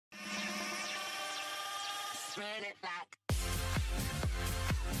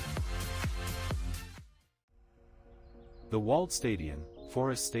The Waldstadion,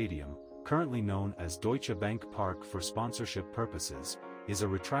 Forest Stadium, currently known as Deutsche Bank Park for sponsorship purposes, is a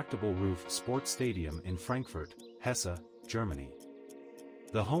retractable roof sports stadium in Frankfurt, Hesse, Germany.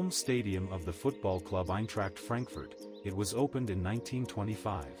 The home stadium of the football club Eintracht Frankfurt, it was opened in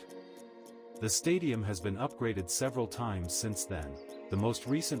 1925. The stadium has been upgraded several times since then. The most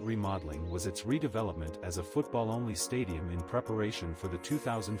recent remodeling was its redevelopment as a football-only stadium in preparation for the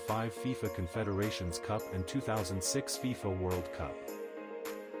 2005 FIFA Confederations Cup and 2006 FIFA World Cup.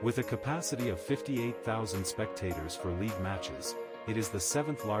 With a capacity of 58,000 spectators for league matches, it is the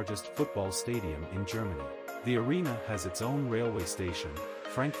seventh largest football stadium in Germany. The arena has its own railway station,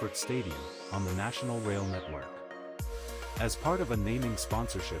 Frankfurt Stadion, on the national rail network. As part of a naming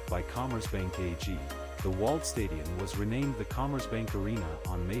sponsorship by Commerzbank AG, the Waldstadion was renamed the Commerzbank-Arena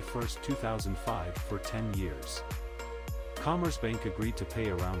on May 1, 2005 for 10 years. Commerzbank agreed to pay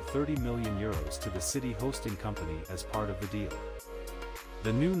around €30 million to the city hosting company as part of the deal.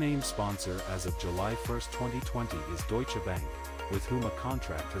 The new name sponsor as of July 1, 2020 is Deutsche Bank, with whom a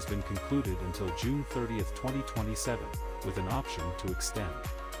contract has been concluded until June 30, 2027, with an option to extend.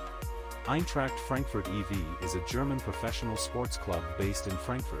 Eintracht Frankfurt e.V. is a German professional sports club based in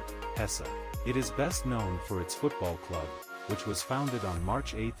Frankfurt, Hesse. It is best known for its football club, which was founded on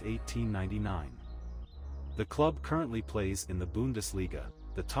March 8, 1899. The club currently plays in the Bundesliga,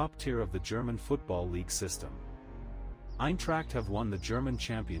 the top tier of the German football league system. Eintracht have won the German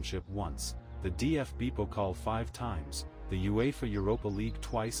championship once, the DFB Pokal 5 times, the UEFA Europa League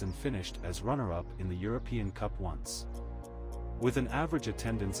twice and finished as runner-up in the European Cup once. With an average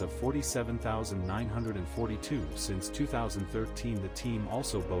attendance of 47,942 since 2013, the team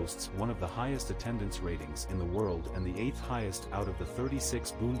also boasts one of the highest attendance ratings in the world and the 8th highest out of the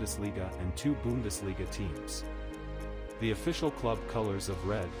 36 Bundesliga and 2 Bundesliga teams. The official club colors of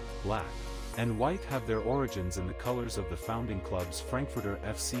red, black, and white have their origins in the colors of the founding clubs Frankfurter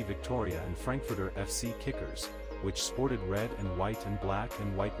FC Victoria and Frankfurter FC Kickers, which sported red and black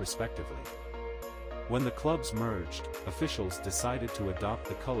and white respectively. When the clubs merged, officials decided to adopt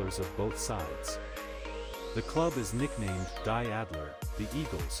the colors of both sides. The club is nicknamed Die Adler, the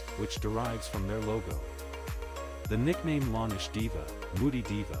Eagles, which derives from their logo. The nickname Launisch Diva, Moody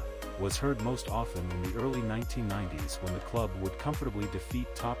Diva, was heard most often in the early 1990s when the club would comfortably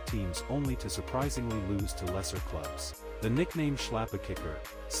defeat top teams only to surprisingly lose to lesser clubs. The nickname Schlapperkicker,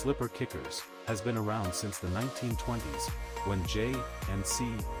 Slipper Kickers, has been around since the 1920s, when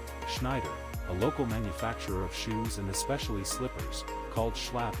J&C Schneider, a local manufacturer of shoes and especially slippers, called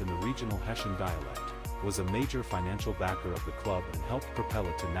Schlapp in the regional Hessian dialect, was a major financial backer of the club and helped propel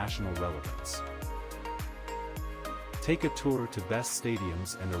it to national relevance. Take a tour to best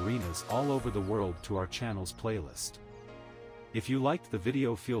stadiums and arenas all over the world to our channel's playlist. If you liked the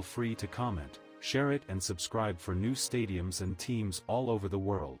video, feel free to comment, share it and subscribe for new stadiums and teams all over the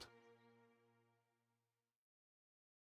world.